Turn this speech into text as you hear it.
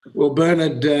Well,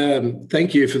 Bernard,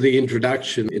 thank you for the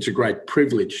introduction. It's a great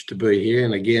privilege to be here.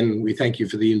 And again, we thank you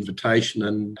for the invitation.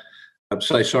 And I'm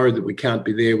so sorry that we can't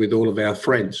be there with all of our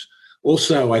friends.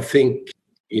 Also, I think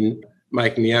in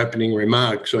making the opening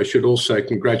remarks, I should also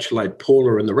congratulate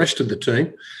Paula and the rest of the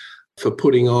team for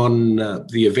putting on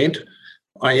the event.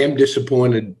 I am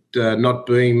disappointed not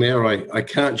being there. I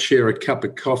can't share a cup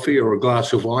of coffee or a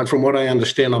glass of wine. From what I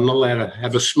understand, I'm not allowed to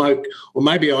have a smoke, or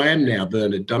maybe I am now,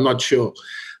 Bernard. I'm not sure.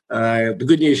 The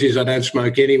good news is I don't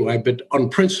smoke anyway, but on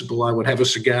principle, I would have a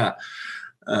cigar.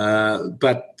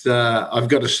 But I've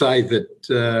got to say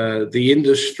that the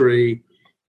industry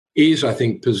is, I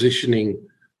think, positioning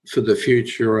for the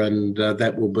future, and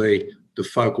that will be the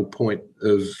focal point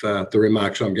of the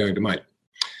remarks I'm going to make.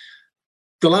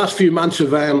 The last few months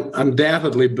have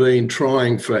undoubtedly been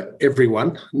trying for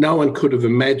everyone. No one could have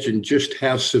imagined just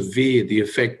how severe the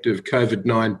effect of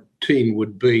COVID-19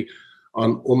 would be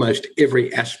on almost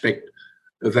every aspect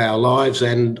of our lives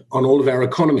and on all of our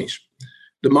economies.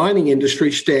 The mining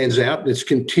industry stands out. It's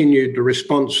continued the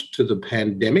response to the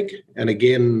pandemic. And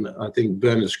again, I think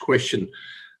Bernard's question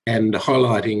and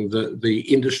highlighting the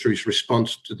industry's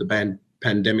response to the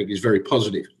pandemic is very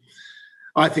positive.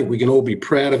 I think we can all be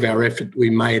proud of our effort we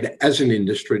made as an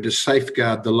industry to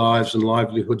safeguard the lives and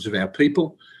livelihoods of our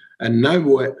people, and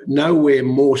nowhere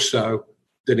more so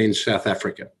than in South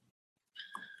Africa.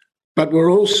 But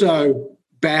we're also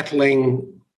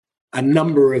battling a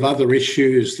number of other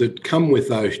issues that come with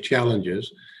those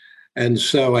challenges. And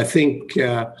so I think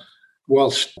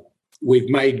whilst we've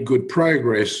made good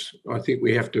progress, I think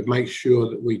we have to make sure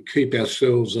that we keep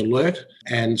ourselves alert.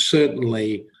 And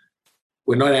certainly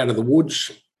we're not out of the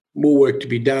woods, more work to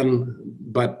be done.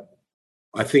 But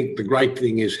I think the great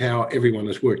thing is how everyone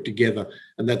has worked together.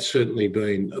 And that's certainly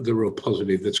been the real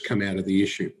positive that's come out of the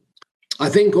issue. I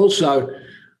think also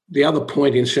the other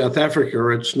point in South Africa,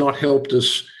 it's not helped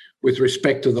us with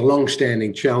respect to the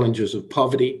long-standing challenges of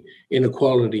poverty,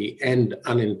 inequality and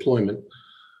unemployment.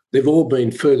 They've all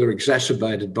been further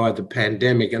exacerbated by the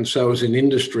pandemic. And so as an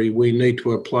industry, we need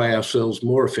to apply ourselves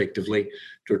more effectively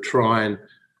to try and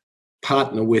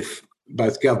partner with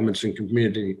both governments and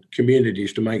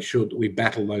communities to make sure that we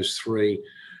battle those three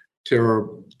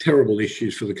terrible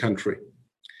issues for the country.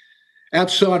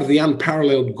 Outside of the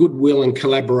unparalleled goodwill and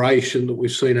collaboration that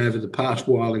we've seen over the past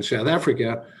while in South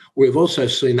Africa, we've also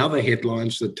seen other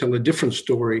headlines that tell a different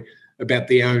story about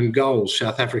the own goals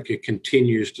South Africa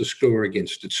continues to score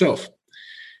against itself.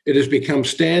 It has become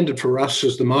standard for us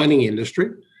as the mining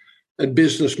industry and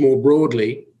business more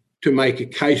broadly to make a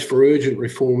case for urgent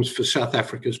reforms for South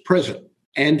Africa's present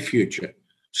and future.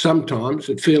 Sometimes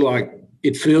it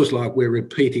feels like we're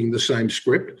repeating the same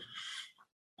script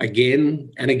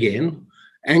again and again,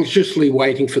 anxiously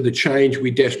waiting for the change we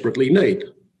desperately need.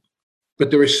 But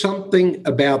there is something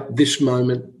about this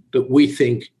moment that we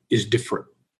think is different.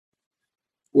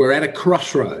 We're at a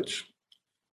crossroads.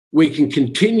 We can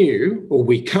continue, or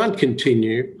we can't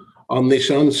continue, on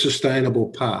this unsustainable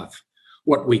path.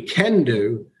 What we can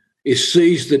do is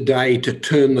seize the day to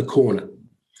turn the corner.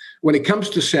 When it comes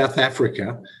to South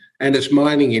Africa and its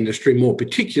mining industry more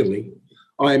particularly,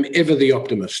 I am ever the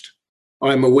optimist.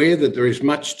 I am aware that there is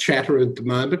much chatter at the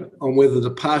moment on whether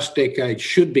the past decade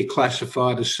should be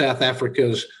classified as South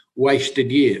Africa's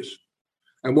wasted years.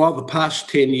 And while the past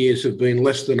 10 years have been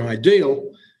less than ideal,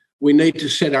 we need to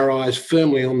set our eyes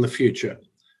firmly on the future.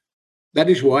 That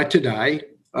is why today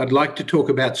I'd like to talk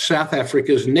about South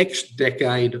Africa's next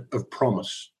decade of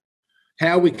promise,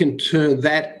 how we can turn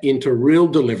that into real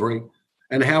delivery,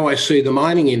 and how I see the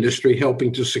mining industry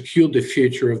helping to secure the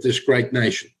future of this great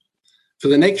nation for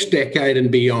the next decade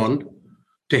and beyond,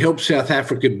 to help South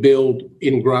Africa build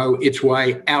and grow its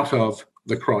way out of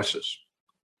the crisis.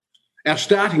 Our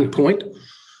starting point,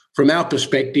 from our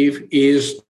perspective,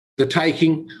 is the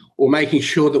taking or making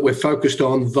sure that we're focused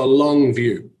on the long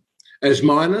view. As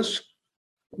miners,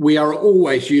 we are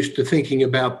always used to thinking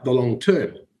about the long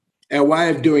term. Our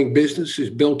way of doing business is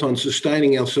built on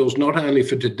sustaining ourselves not only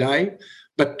for today,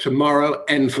 but tomorrow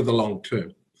and for the long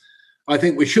term. I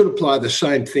think we should apply the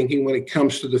same thinking when it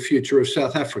comes to the future of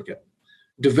South Africa.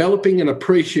 Developing an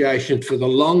appreciation for the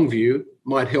long view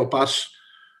might help us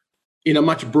in a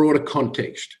much broader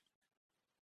context.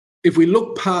 If we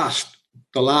look past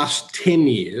the last 10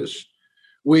 years,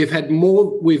 we've had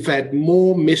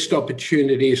more missed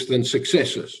opportunities than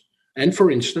successes. And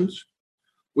for instance,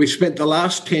 we've spent the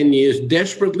last 10 years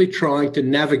desperately trying to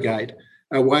navigate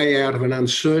our way out of an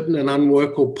uncertain and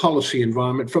unworkable policy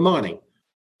environment for mining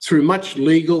through much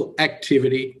legal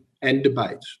activity and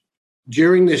debates.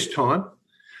 During this time,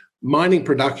 Mining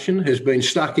production has been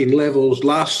stuck in levels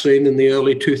last seen in the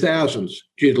early 2000s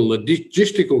due to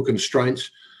logistical constraints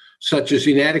such as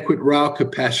inadequate rail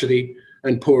capacity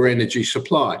and poor energy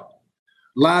supply.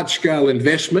 Large-scale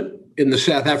investment in the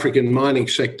South African mining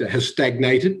sector has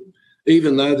stagnated,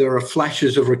 even though there are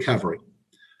flashes of recovery.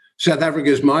 South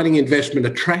Africa's mining investment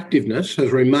attractiveness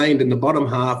has remained in the bottom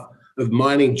half of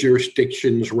mining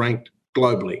jurisdictions ranked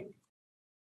globally.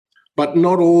 But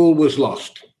not all was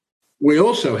lost. We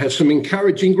also have some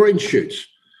encouraging green shoots,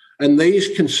 and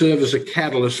these can serve as a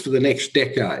catalyst for the next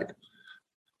decade.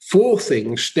 4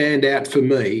 things stand out for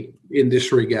me in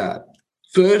this regard.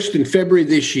 First, in February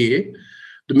this year,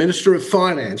 the Minister of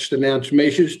Finance announced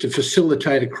measures to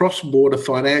facilitate cross-border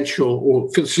financial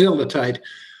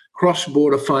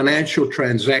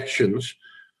transactions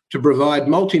to provide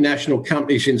multinational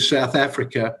companies in South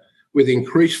Africa with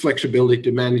increased flexibility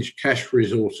to manage cash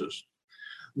resources.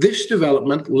 This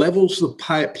development levels the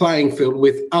playing field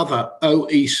with other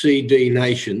OECD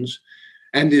nations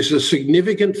and is a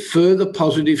significant further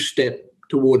positive step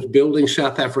towards building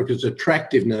South Africa's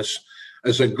attractiveness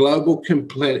as a global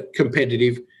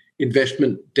competitive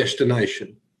investment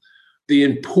destination. The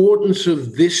importance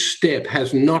of this step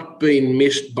has not been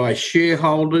missed by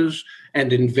shareholders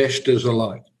and investors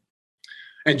alike.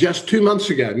 And just 2 months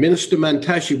ago, Minister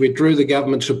Mantashe withdrew the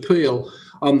government's appeal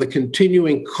on the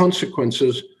continuing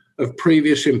consequences of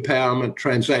previous empowerment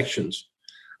transactions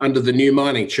under the new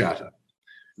mining charter.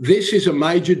 This is a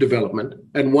major development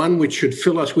and one which should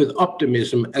fill us with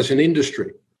optimism as an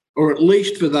industry, or at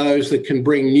least for those that can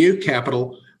bring new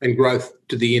capital and growth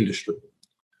to the industry.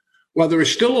 While there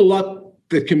is still a lot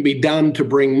that can be done to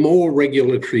bring more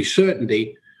regulatory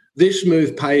certainty, this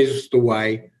move paves the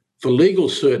way for legal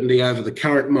certainty over the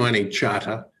current mining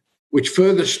charter, which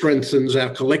further strengthens our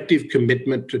collective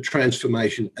commitment to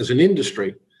transformation as an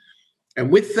industry. And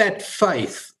with that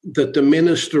faith that the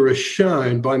Minister has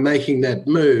shown by making that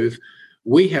move,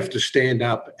 we have to stand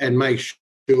up and make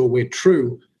sure we're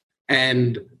true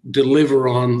and deliver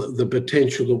on the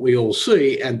potential that we all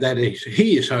see and that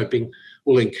he is hoping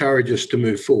will encourage us to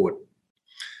move forward.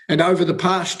 And over the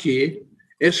past year,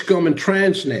 Eskom and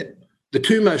Transnet, the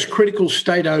 2 most critical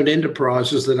state-owned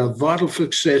enterprises that are vital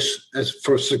for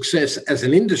success as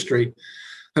an industry,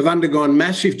 have undergone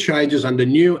massive changes under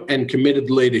new and committed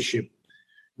leadership.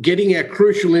 Getting our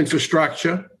crucial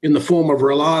infrastructure in the form of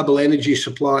reliable energy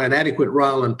supply and adequate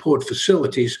rail and port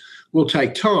facilities will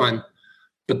take time,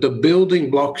 but the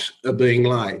building blocks are being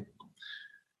laid.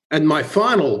 And my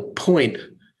final point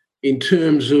in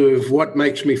terms of what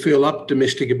makes me feel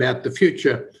optimistic about the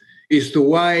future is the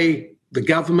way the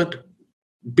government,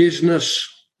 business,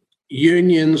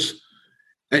 unions,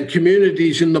 and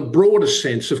communities in the broader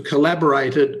sense have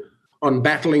collaborated on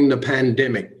battling the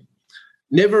pandemic.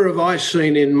 Never have I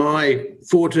seen in my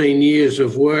 14 years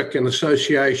of work and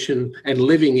association and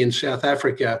living in South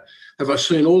Africa, have I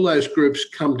seen all those groups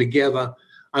come together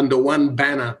under one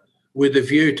banner with a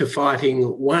view to fighting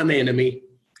one enemy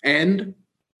and,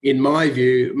 in my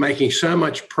view, making so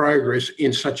much progress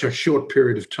in such a short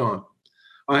period of time.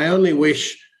 I only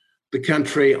wish the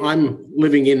country I'm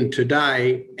living in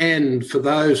today, and for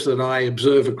those that I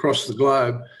observe across the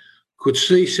globe, could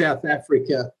see South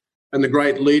Africa and the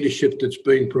great leadership that's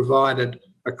been provided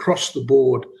across the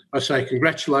board. I say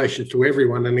congratulations to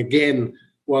everyone. And again,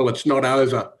 while it's not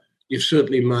over, you've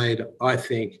certainly made, I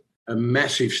think, a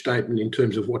massive statement in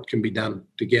terms of what can be done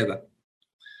together.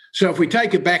 So if we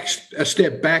take a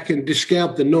step back and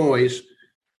discount the noise,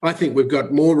 I think we've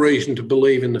got more reason to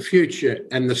believe in the future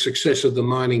and the success of the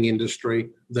mining industry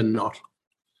than not.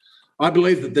 I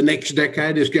believe that the next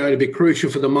decade is going to be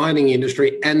crucial for the mining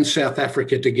industry and South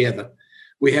Africa together.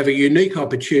 We have a unique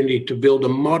opportunity to build a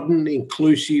modern,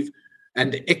 inclusive,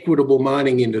 and equitable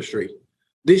mining industry.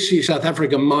 This is South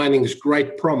Africa mining's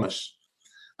great promise,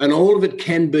 and all of it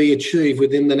can be achieved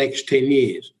within the next 10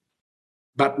 years.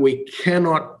 But we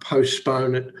cannot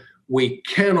postpone it. We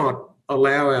cannot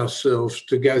allow ourselves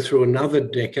to go through another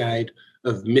decade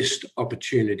of missed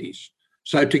opportunities.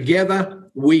 So together,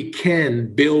 we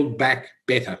can build back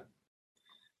better.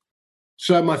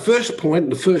 So my first point,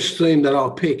 the first theme that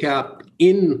I'll pick up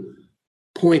in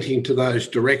pointing to those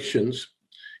directions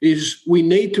is we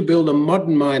need to build a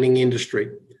modern mining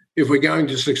industry if we're going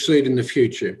to succeed in the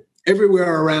future.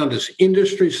 Everywhere around us,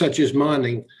 industries such as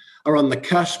mining are on the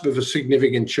cusp of a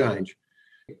significant change.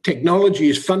 Technology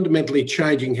is fundamentally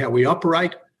changing how we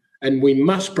operate, and we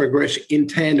must progress in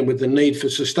tandem with the need for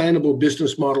sustainable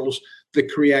business models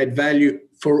that create value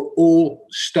for all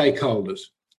stakeholders.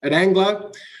 At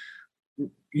Anglo,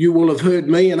 you will have heard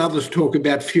me and others talk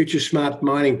about Future Smart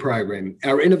Mining Program,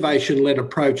 our innovation-led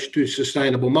approach to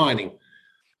sustainable mining.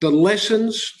 The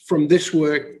lessons from this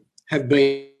work have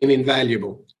been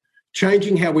invaluable.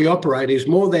 Changing how we operate is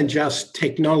more than just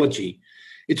technology.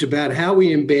 It's about how we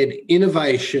embed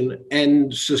innovation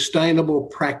and sustainable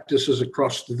practices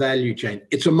across the value chain.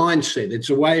 It's a mindset,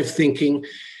 it's a way of thinking,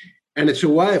 and it's a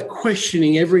way of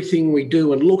questioning everything we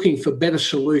do and looking for better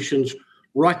solutions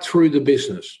right through the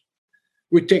business.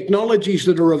 With technologies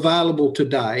that are available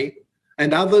today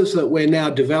and others that we're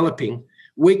now developing,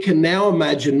 we can now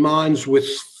imagine mines with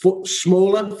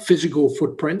smaller physical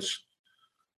footprints.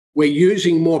 We're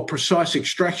using more precise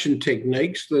extraction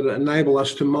techniques that enable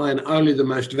us to mine only the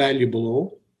most valuable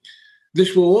ore.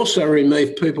 This will also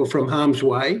remove people from harm's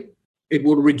way. It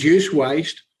will reduce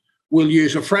waste. We'll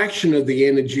use a fraction of the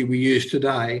energy we use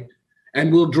today,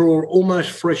 and we'll draw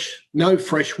almost no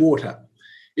fresh water.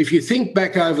 If you think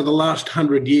back over the last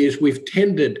 100 years, we've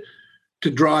tended to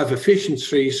drive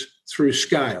efficiencies through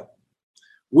scale.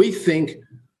 We think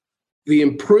the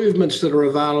improvements that are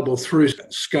available through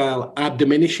scale are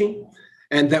diminishing,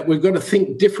 and that we've got to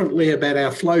think differently about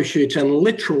our flow sheets and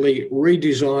literally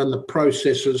redesign the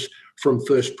processes from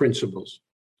first principles.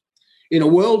 In a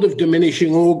world of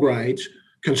diminishing ore grades,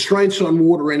 constraints on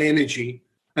water and energy,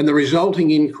 and the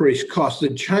resulting increased costs,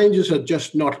 the changes are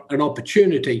just not an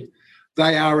opportunity.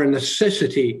 They are a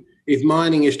necessity if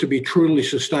mining is to be truly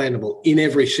sustainable in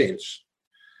every sense.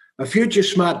 A future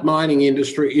smart mining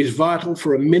industry is vital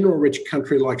for a mineral-rich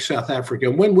country like South Africa.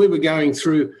 And when we were going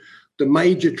through the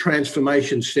major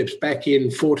transformation steps back in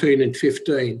 14 and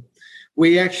 15,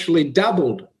 we actually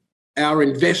doubled our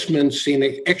investments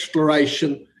in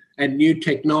exploration and new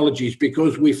technologies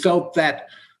because we felt that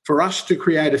for us to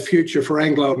create a future for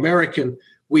Anglo American,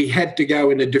 we had to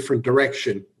go in a different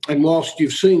direction. And whilst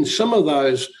you've seen some of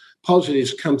those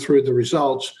positives come through the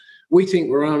results, we think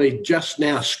we're only just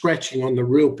now scratching on the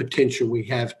real potential we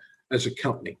have as a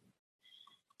company.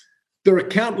 There are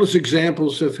countless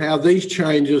examples of how these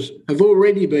changes have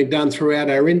already been done throughout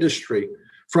our industry,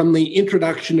 from the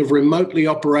introduction of remotely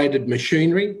operated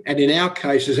machinery, and in our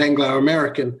case as Anglo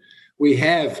American, we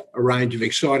have a range of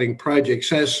exciting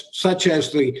projects, such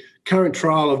as the current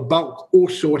trial of bulk ore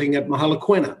sorting at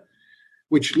Mogalakwena,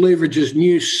 which leverages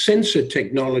new sensor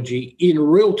technology in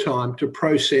real time to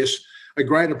process a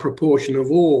greater proportion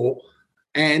of ore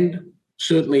and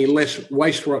certainly less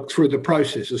waste rock through the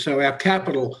processes. So our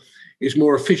capital is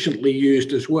more efficiently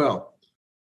used as well.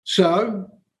 So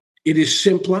it is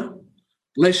simpler,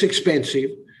 less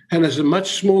expensive, and has a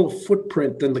much smaller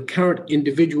footprint than the current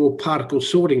individual particle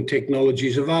sorting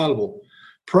technologies available.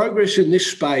 Progress in this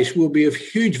space will be of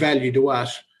huge value to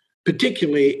us,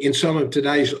 particularly in some of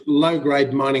today's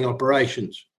low-grade mining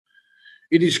operations.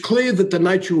 It is clear that the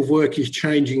nature of work is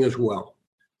changing as well.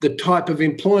 The type of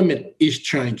employment is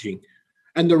changing,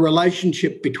 and the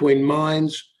relationship between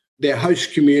mines, their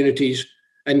host communities,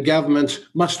 and governments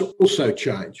must also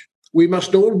change. We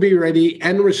must all be ready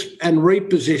and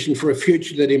reposition for a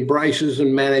future that embraces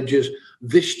and manages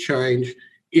this change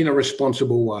in a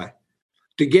responsible way.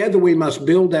 Together, we must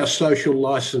build our social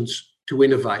license to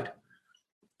innovate.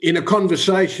 In a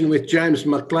conversation with James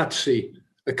McCluskey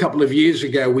a couple of years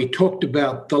ago, we talked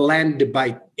about the land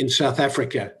debate in South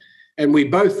Africa, and we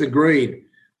both agreed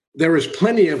there is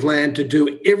plenty of land to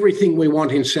do everything we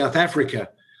want in South Africa.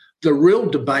 The real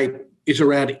debate is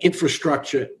around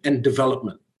infrastructure and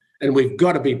development, and we've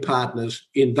got to be partners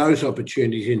in those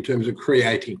opportunities in terms of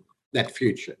creating that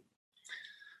future.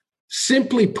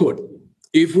 Simply put,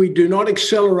 if we do not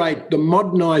accelerate the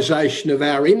modernisation of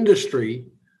our industry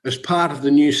as part of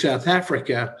the new South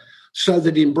Africa so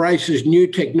that it embraces new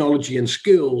technology and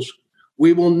skills,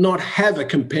 we will not have a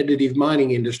competitive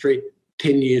mining industry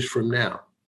 10 years from now.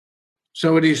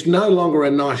 So it is no longer a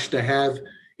nice to have,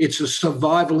 it's a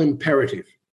survival imperative.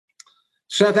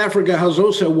 South Africa has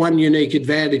also one unique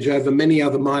advantage over many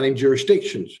other mining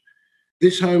jurisdictions.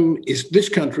 This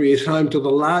country is home to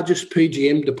the largest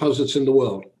PGM deposits in the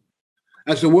world.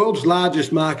 As the world's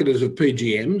largest marketers of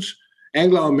PGMs,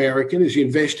 Anglo American is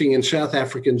investing in South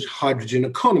Africa's hydrogen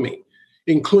economy,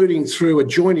 including through a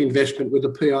joint investment with the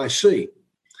PIC.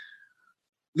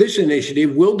 This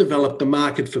initiative will develop the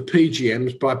market for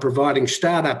PGMs by providing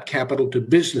startup capital to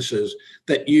businesses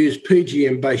that use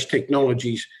PGM-based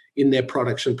technologies in their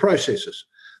products and processes.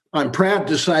 I'm proud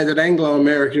to say that Anglo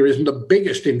American is the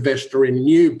biggest investor in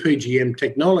new PGM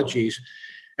technologies,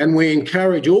 and we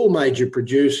encourage all major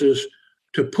producers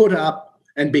to put up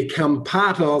and become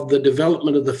part of the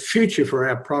development of the future for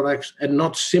our products and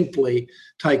not simply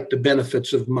take the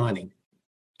benefits of mining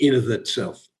in of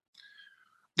itself.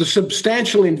 The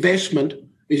substantial investment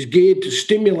is geared to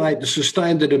stimulate and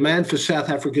sustain the demand for South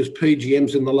Africa's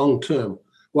PGMs in the long term,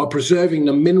 while preserving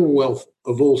the mineral wealth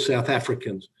of all South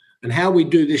Africans. And how we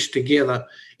do this together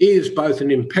is both an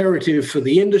imperative for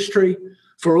the industry,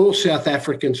 for all South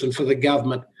Africans, and for the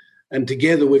government. And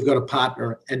together we've got to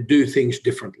partner and do things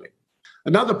differently.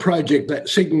 Another project that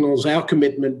signals our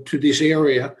commitment to this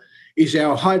area is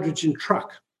our hydrogen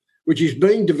truck, which is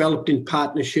being developed in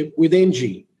partnership with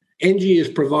ENGIE. ENGIE is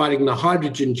providing the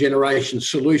hydrogen generation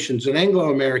solutions, and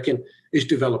Anglo American is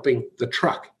developing the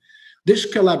truck. This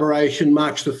collaboration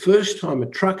marks the first time a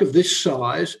truck of this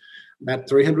size, about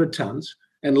 300 tonnes,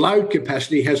 and load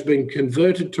capacity has been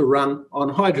converted to run on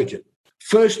hydrogen.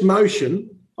 First motion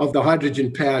of the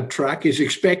hydrogen-powered truck is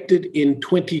expected in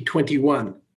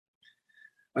 2021.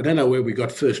 I don't know where we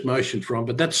got first motion from,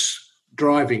 but that's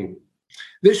driving.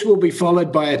 This will be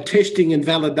followed by a testing and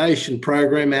validation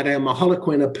program at our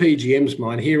Mogalakwena PGMs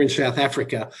mine here in South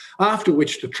Africa, after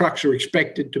which the trucks are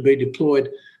expected to be deployed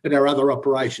at our other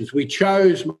operations. We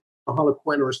chose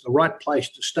Mogalakwena as the right place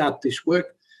to start this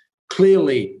work,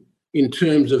 clearly in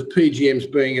terms of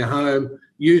PGMs being a home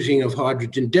using of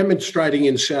hydrogen, demonstrating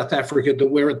in South Africa that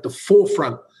we're at the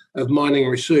forefront of mining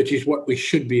research is what we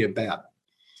should be about.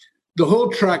 The haul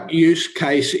truck use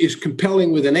case is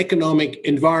compelling with an economic,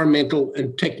 environmental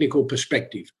and technical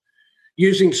perspective.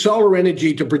 Using solar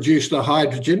energy to produce the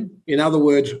hydrogen, in other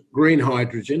words, green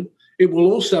hydrogen, it will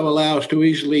also allow us to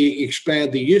easily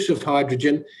expand the use of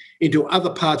hydrogen into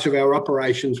other parts of our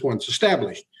operations once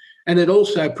established. And it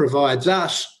also provides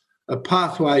us a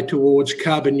pathway towards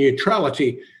carbon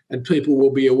neutrality, and people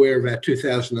will be aware of our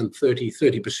 2030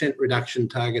 30% reduction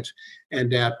targets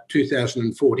and our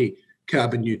 2040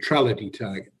 carbon neutrality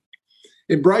target.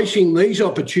 Embracing these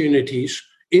opportunities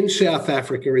in South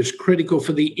Africa is critical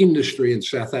for the industry in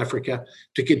South Africa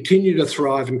to continue to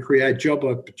thrive and create job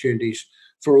opportunities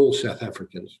for all South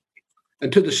Africans.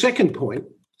 And to the second point,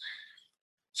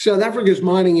 South Africa's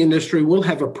mining industry will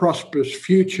have a prosperous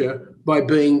future by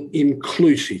being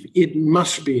inclusive. It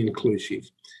must be inclusive.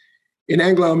 In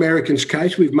Anglo American's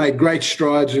case, we've made great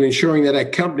strides in ensuring that our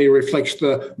company reflects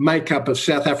the makeup of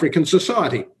South African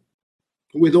society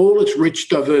with all its rich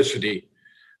diversity.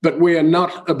 But we are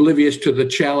not oblivious to the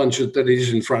challenge that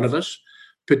is in front of us,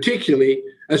 particularly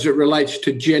as it relates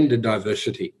to gender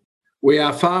diversity. We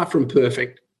are far from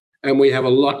perfect and we have a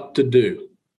lot to do.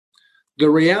 The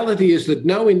reality is that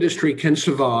no industry can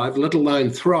survive, let alone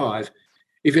thrive,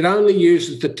 if it only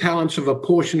uses the talents of a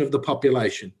portion of the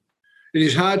population. It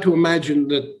is hard to imagine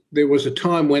that there was a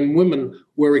time when women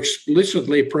were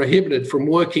explicitly prohibited from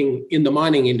working in the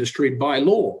mining industry by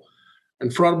law.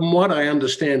 And from what I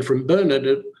understand from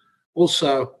Bernard,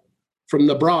 also from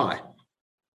the BRI.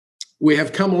 We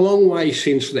have come a long way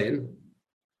since then,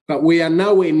 but we are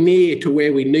nowhere near to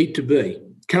where we need to be.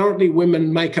 Currently,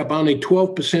 women make up only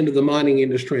 12% of the mining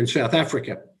industry in South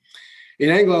Africa. In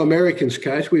Anglo American's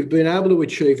case, we've been able to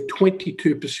achieve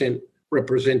 22%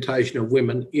 representation of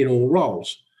women in all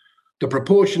roles. The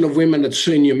proportion of women at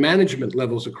senior management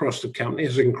levels across the company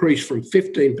has increased from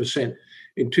 15%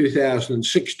 in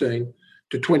 2016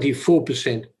 to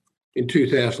 24% in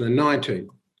 2019.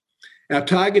 Our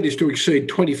target is to exceed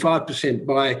 25%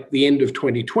 by the end of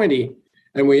 2020,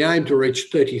 and we aim to reach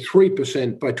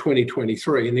 33% by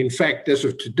 2023. And in fact, as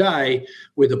of today,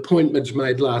 with appointments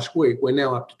made last week, we're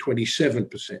now up to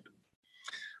 27%.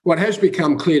 What has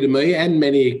become clear to me and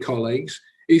many colleagues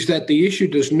is that the issue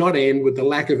does not end with the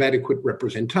lack of adequate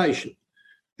representation.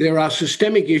 There are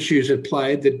systemic issues at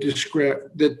play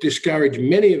that discourage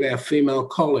many of our female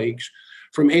colleagues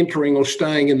from entering or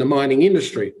staying in the mining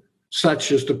industry,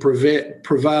 such as the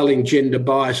prevailing gender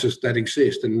biases that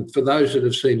exist. And for those that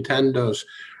have seen Tando's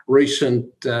recent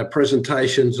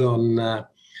presentations on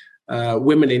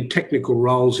women in technical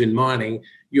roles in mining,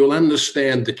 you'll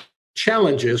understand the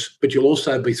challenges, but you'll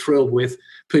also be thrilled with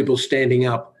people standing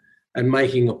up and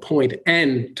making a point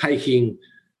and taking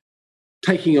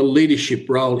a leadership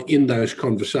role in those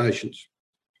conversations.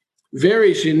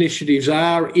 Various initiatives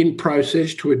are in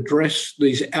process to address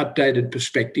these outdated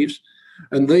perspectives,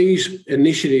 and these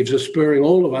initiatives are spurring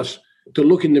all of us to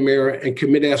look in the mirror and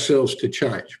commit ourselves to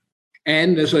change.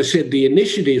 And as I said, the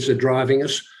initiatives are driving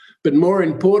us, but more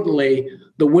importantly,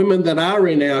 the women that are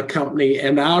in our company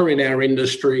and are in our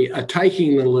industry are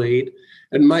taking the lead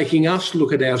and making us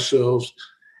look at ourselves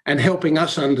and helping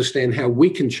us understand how we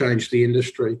can change the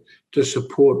industry to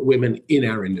support women in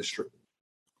our industry.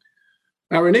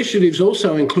 Our initiatives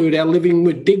also include our Living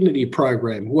with Dignity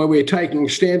program, where we're taking a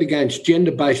stand against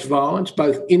gender-based violence,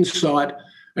 both inside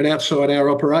and outside our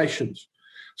operations.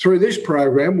 Through this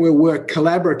program, we'll work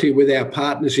collaboratively with our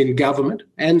partners in government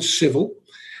and civil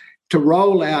to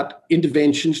roll out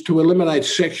interventions to eliminate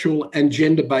sexual and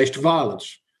gender-based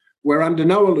violence. We're under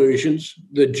no illusions.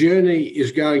 The journey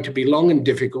is going to be long and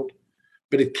difficult,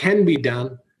 but it can be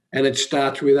done, and it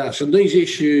starts with us. And these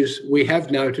issues, we have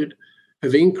noted,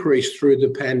 have increased through the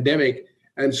pandemic.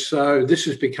 And so this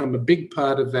has become a big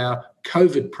part of our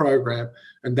COVID program,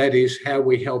 and that is how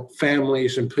we help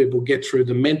families and people get through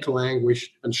the mental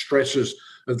anguish and stresses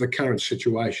of the current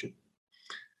situation.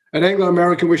 At Anglo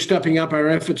American, we're stepping up our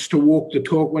efforts to walk the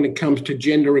talk when it comes to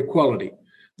gender equality.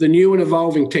 The new and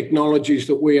evolving technologies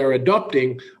that we are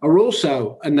adopting are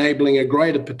also enabling a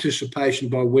greater participation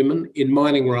by women in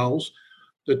mining roles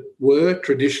that were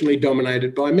traditionally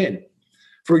dominated by men.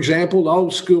 For example,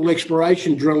 old school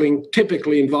exploration drilling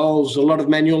typically involves a lot of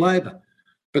manual labour,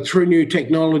 but through new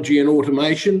technology and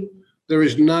automation, there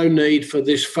is no need for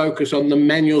this focus on the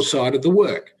manual side of the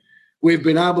work. We've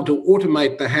been able to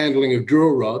automate the handling of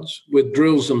drill rods with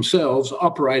drills themselves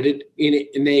operated in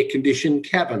an air-conditioned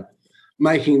cabin,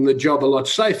 making the job a lot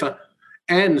safer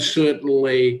and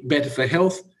certainly better for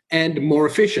health and more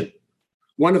efficient.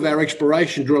 One of our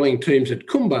exploration drilling teams at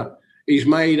Kumba is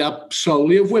made up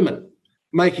solely of women,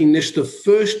 making this the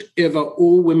first ever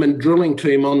all-women drilling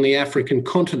team on the African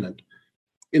continent.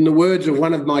 In the words of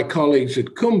one of my colleagues at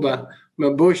Kumba,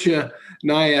 Mabusha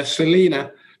Naya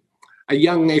Selina, a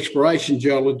young exploration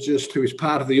geologist who is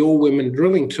part of the all-women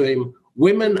drilling team,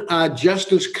 women are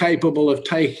just as capable of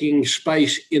taking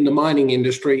space in the mining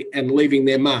industry and leaving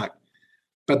their mark,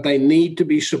 but they need to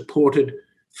be supported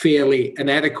fairly and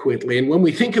adequately. And when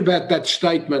we think about that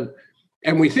statement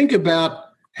and we think about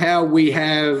how we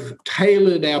have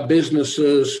tailored our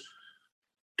businesses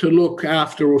to look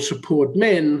after or support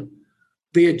men,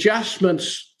 the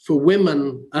adjustments for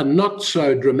women are not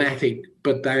so dramatic,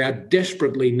 but they are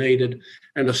desperately needed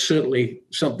and are certainly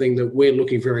something that we're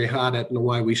looking very hard at in the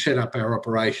way we set up our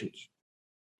operations.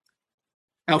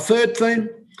 Our third theme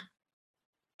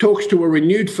talks to a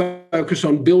renewed focus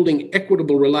on building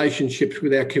equitable relationships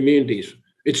with our communities.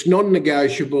 It's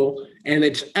non-negotiable and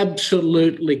it's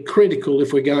absolutely critical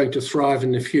if we're going to thrive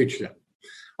in the future.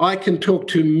 I can talk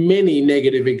to many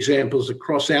negative examples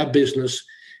across our business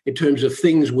in terms of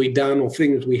things we've done or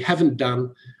things we haven't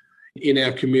done in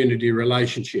our community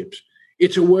relationships.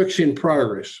 It's a work in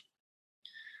progress.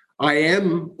 I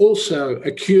am also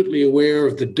acutely aware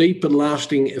of the deep and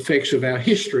lasting effects of our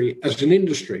history as an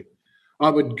industry.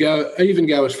 I would even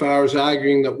go as far as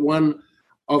arguing that one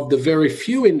of the very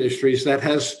few industries that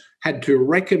has had to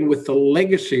reckon with the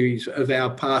legacies of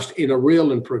our past in a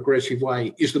real and progressive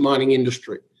way is the mining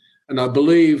industry. And I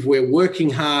believe we're working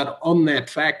hard on that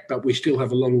fact, but we still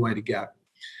have a long way to go.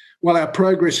 While our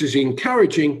progress is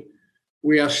encouraging,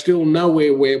 we are still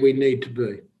nowhere where we need to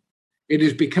be. It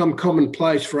has become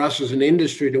commonplace for us as an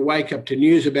industry to wake up to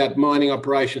news about mining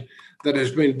operation that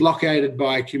has been blockaded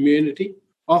by a community,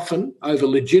 often over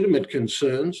legitimate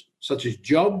concerns such as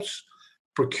jobs,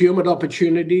 procurement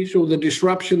opportunities, or the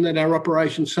disruption that our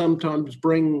operations sometimes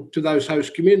bring to those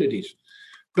host communities.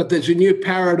 But there's a new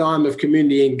paradigm of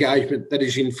community engagement that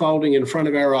is unfolding in front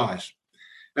of our eyes.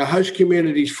 Our host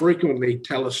communities frequently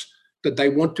tell us that they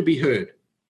want to be heard,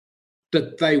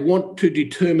 that they want to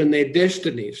determine their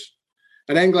destinies.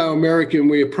 At Anglo American,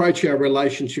 we approach our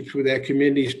relationships with our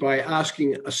communities by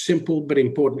asking a simple but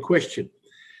important question.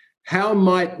 How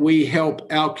might we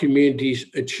help our communities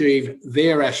achieve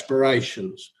their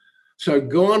aspirations? So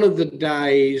gone are the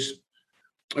days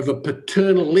of a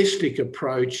paternalistic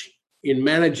approach in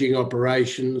managing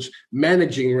operations,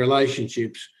 managing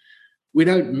relationships. We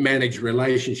don't manage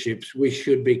relationships. We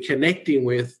should be connecting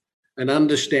with and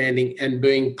understanding and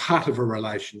being part of a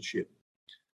relationship.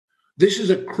 This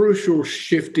is a crucial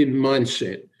shift in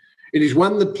mindset. It is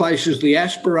one that places the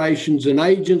aspirations and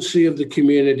agency of the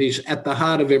communities at the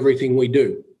heart of everything we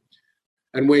do.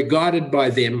 And we're guided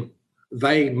by them.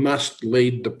 They must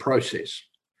lead the process.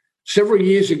 Several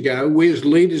years ago, we as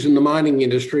leaders in the mining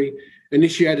industry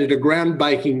initiated a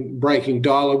groundbreaking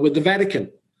dialogue with the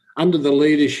Vatican under the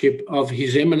leadership of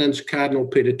His Eminence Cardinal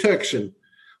Peter Turkson.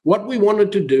 What we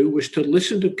wanted to do was to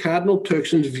listen to Cardinal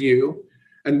Turkson's view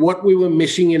and what we were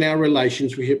missing in our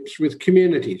relationships with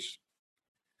communities,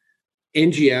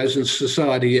 NGOs and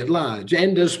society at large.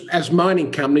 And as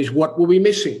mining companies, what were we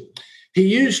missing? He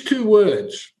used two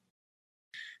words,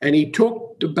 and he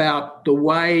talked about the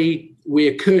way we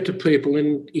occur to people,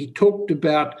 and he talked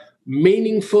about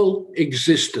meaningful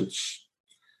existence.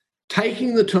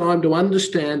 Taking the time to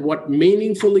understand what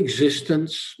meaningful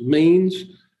existence means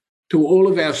to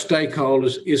all of our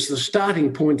stakeholders is the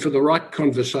starting point for the right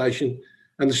conversation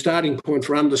and the starting point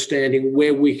for understanding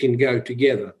where we can go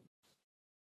together.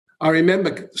 I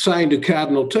remember saying to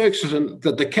Cardinal Turkson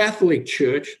that the Catholic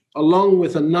Church, along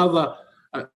with another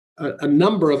a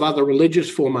number of other religious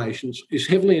formations, is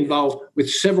heavily involved with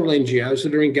several NGOs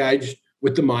that are engaged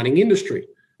with the mining industry.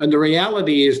 And the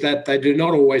reality is that they do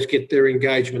not always get their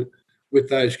engagement with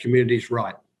those communities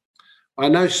right. I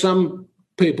know some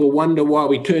people wonder why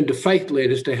we turn to faith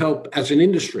leaders to help as an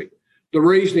industry. The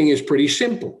reasoning is pretty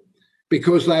simple,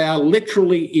 because they are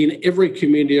literally in every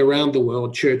community around the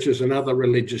world, churches and other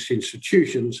religious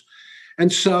institutions.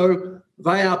 And so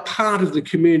they are part of the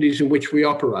communities in which we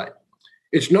operate.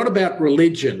 It's not about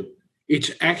religion.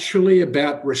 It's actually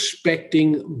about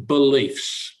respecting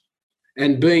beliefs.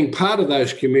 And being part of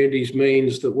those communities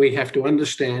means that we have to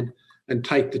understand and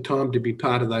take the time to be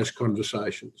part of those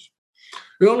conversations.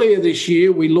 Earlier this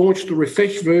year, we launched a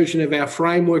refreshed version of our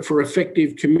framework for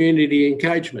effective community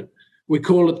engagement. We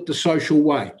call it the social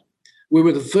way. We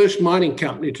were the first mining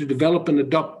company to develop and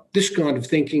adopt this kind of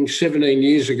thinking 17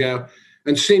 years ago.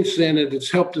 And since then, it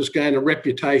has helped us gain a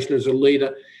reputation as a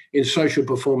leader in social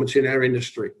performance in our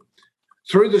industry.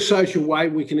 Through the social way,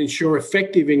 we can ensure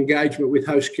effective engagement with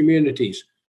host communities.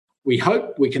 We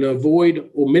hope we can avoid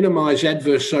or minimise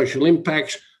adverse social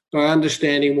impacts by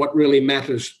understanding what really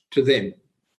matters to them.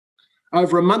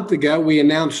 Over a month ago, we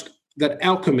announced that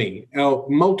Alchemy, our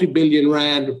multi-billion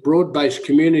rand broad-based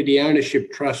community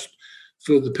ownership trust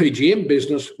for the PGM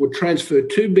business, would transfer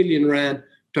 2 billion rand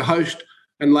to host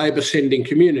and labour-sending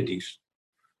communities.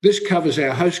 This covers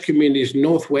our host communities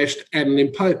Northwest and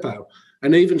Limpopo,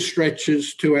 and even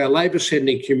stretches to our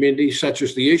labour-sending communities such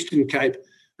as the Eastern Cape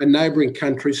and neighbouring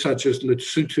countries such as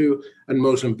Lesotho and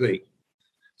Mozambique.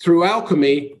 Through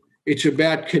Alchemy, it's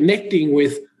about connecting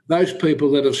with those people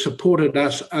that have supported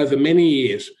us over many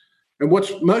years. And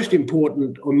what's most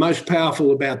important or most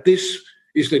powerful about this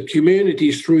is that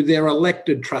communities, through their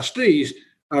elected trustees,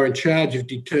 are in charge of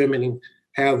determining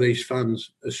how these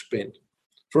funds are spent.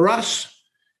 For us,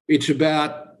 it's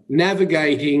about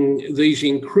navigating these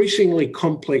increasingly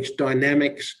complex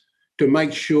dynamics to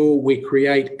make sure we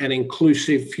create an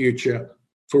inclusive future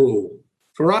for all.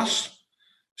 For us,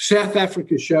 South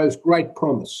Africa shows great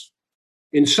promise.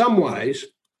 In some ways,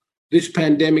 this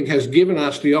pandemic has given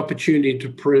us the opportunity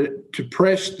to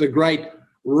press the great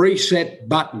reset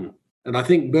button. And I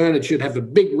think Bernard should have a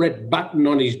big red button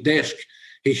on his desk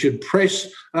he should press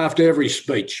after every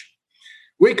speech.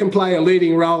 We can play a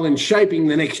leading role in shaping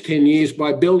the next 10 years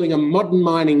by building a modern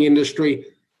mining industry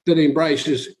that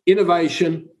embraces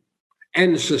innovation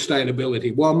and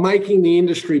sustainability while making the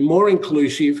industry more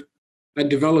inclusive and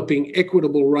developing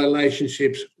equitable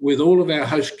relationships with all of our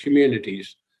host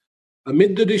communities.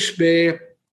 Amid the despair,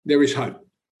 there is hope.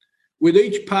 With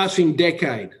each passing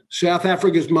decade, South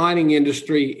Africa's mining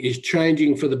industry is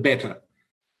changing for the better.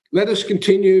 Let us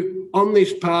continue on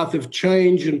this path of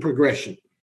change and progression.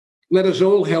 Let us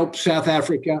all help South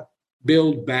Africa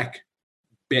build back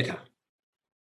better.